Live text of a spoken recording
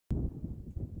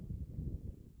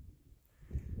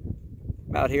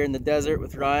Out here in the desert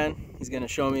with Ryan. He's going to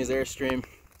show me his Airstream.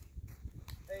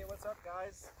 Hey, what's up,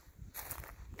 guys?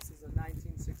 This is a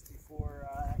 1964,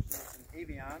 actually it's an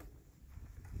Avion.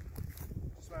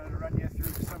 Just wanted to run you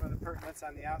through some of the pertinence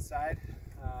on the outside.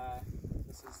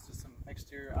 This is just some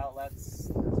exterior outlets.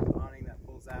 There's an awning that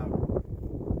pulls out.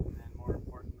 And then more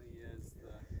importantly is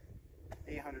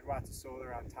the 800 watts of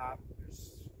solar on top.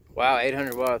 There's Wow,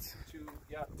 800 watts. Two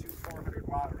 400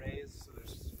 watt rays. So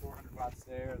there's 400 watts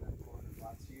there and then 400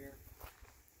 watts here.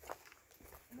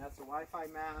 And that's a Wi-Fi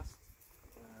mast.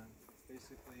 It's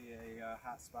basically a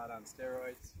hotspot on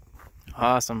steroids.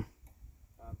 Awesome.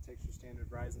 Takes your standard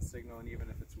Verizon signal, and even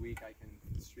if it's weak, I can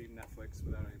stream Netflix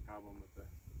without any problem with the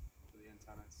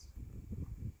antennas.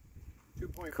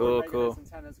 2.4 megahertz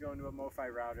antennas go into a MoFi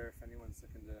router. If anyone's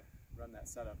looking to run that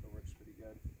setup, it works pretty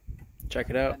good. Check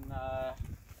it out. And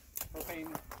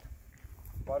propane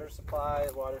water supply,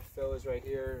 water fill is right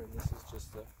here, and this is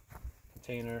just a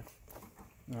container.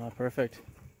 Oh, perfect.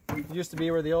 It used to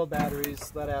be where the old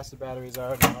batteries, lead acid batteries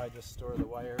are. Now I just store the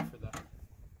wire for the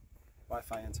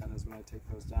Wi-Fi antennas when I take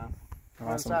those down.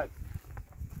 Awesome.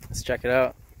 Let's check it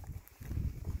out.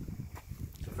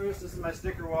 So first, this is my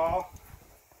sticker wall.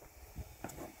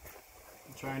 I'm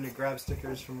trying to grab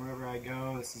stickers from wherever I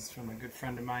go. This is from a good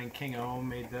friend of mine, King O,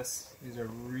 made this. These are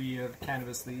real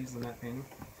canvas leaves and that thing.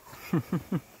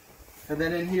 And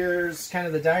then in here's kind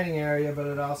of the dining area, but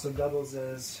it also doubles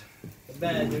as a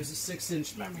bed. There's a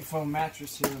 6-inch memory foam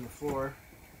mattress here on the floor.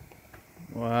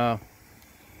 Wow.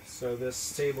 So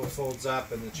this table folds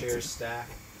up and the chairs stack.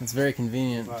 It's very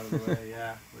convenient. Out of the way,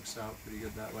 yeah, works out pretty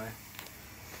good that way.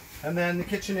 And then the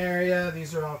kitchen area,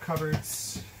 these are all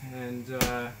cupboards, and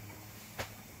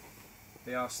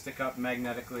they all stick up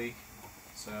magnetically.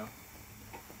 So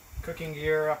cooking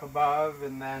gear up above,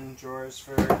 and then drawers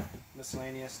for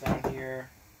miscellaneous down here,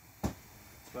 as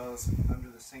well as under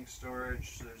the sink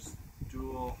storage. There's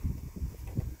dual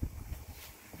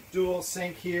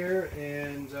sink here,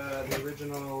 and the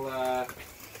original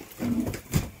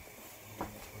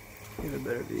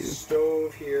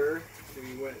stove here. So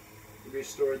we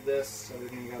restored this.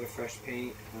 Everything got a fresh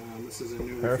paint. This is a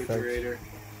new refrigerator.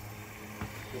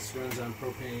 This runs on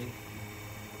propane.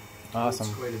 Awesome.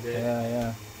 Runs quite a bit.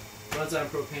 Yeah. Runs on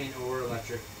propane or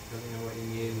electric, depending on what you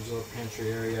need. There's a little pantry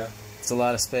area. It's a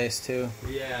lot of space too.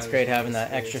 Yeah. It's great having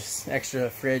that extra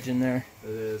fridge in there. It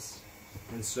is.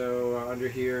 And so under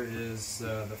here is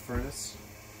the furnace.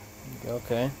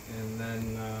 Okay. And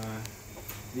then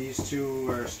these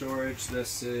two are storage.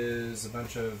 This is a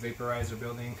bunch of vaporizer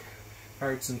building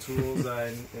parts and tools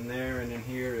in there, and in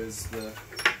here is the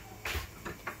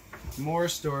more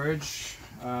storage.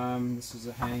 This is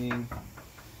a hanging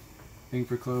thing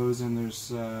for clothes, and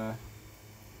there's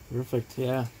perfect.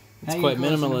 Yeah, it's quite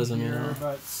minimalism, here, you know.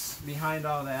 But behind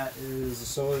all that is a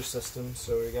solar system.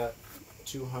 So we got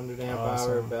 200 amp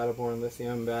hour Battleborn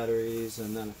lithium batteries,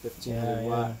 and then a 1500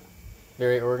 watt.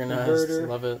 Very organized. Inverter.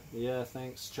 Love it. Yeah,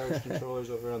 thanks. Charge controllers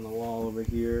over on the wall over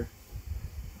here.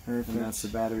 Perfect. And that's the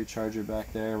battery charger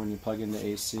back there when you plug into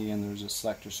AC, and there's a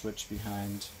selector switch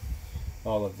behind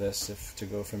all of this to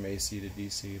go from AC to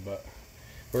DC. But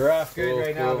we're off good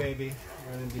right now, baby.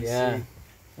 Running DC. Yeah.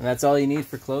 And that's all you need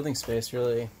for clothing space,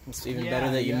 really. It's even better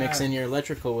that you mix in your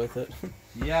electrical with it.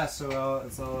 Yeah, so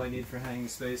that's all I need for hanging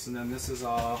space. And then this is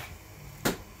all,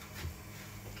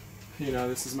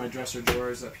 this is my dresser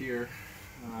drawers up here.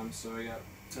 So I got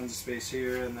tons of space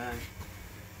here, and then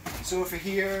sofa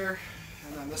here,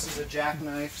 and then this is a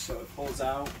jackknife, so it pulls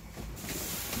out.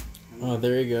 Oh,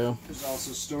 there you go. There's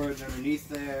also storage underneath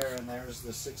there, and there's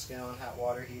the 6-gallon hot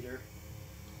water heater.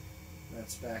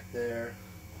 That's back there.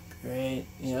 Great.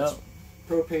 So Yep.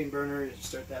 Propane burner. You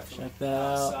start that from Check that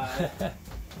outside. out.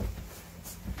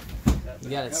 You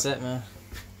got it set, man.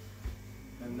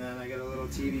 And then I got a little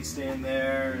TV stand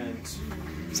there, and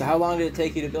so how long did it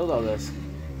take you to build all this?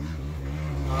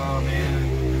 oh man,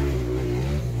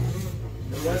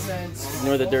 it wasn't.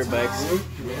 Ignore the dirt bikes.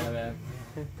 Yeah, man.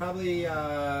 Probably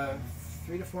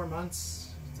 3 to 4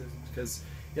 months, because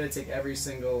you gotta take every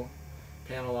single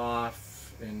panel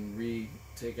off and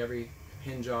take every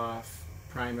hinge off,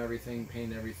 prime everything,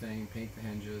 paint the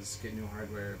hinges, get new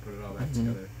hardware, put it all back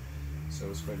together. So it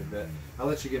was quite a bit. I'll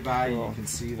let you get by. Cool. You can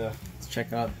see Let's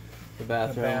check out the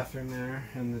bathroom. There,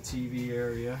 and the TV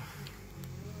area.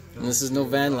 And this is no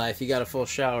van life. You got a full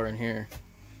shower in here.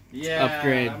 Yeah,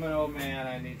 upgrade. I'm an old man.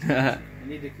 I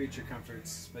need the creature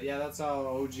comforts. But yeah, that's all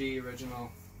OG original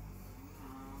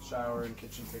shower and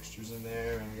kitchen fixtures in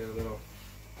there, and we got a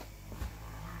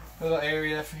little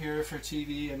area here for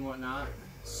TV and whatnot.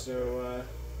 So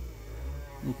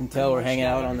you can tell we're hanging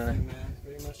out on the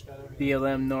pretty much got everything.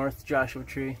 BLM North Joshua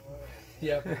Tree.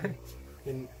 Yep.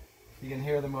 You can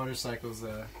hear the motorcycles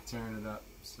tearing it up.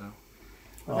 So.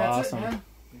 Well, that's awesome. It, man.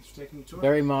 Thanks for taking the tour.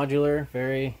 Very modular,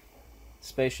 very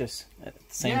spacious at the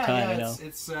same time. You know,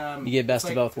 it's you get best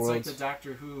of both worlds. It's like the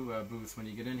Doctor Who booth when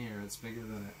you get in here. It's bigger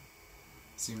than it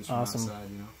seems from awesome. outside.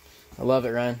 You know. I love it,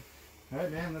 Ryan. All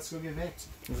right, man. Let's go get baked.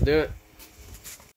 Let's do it.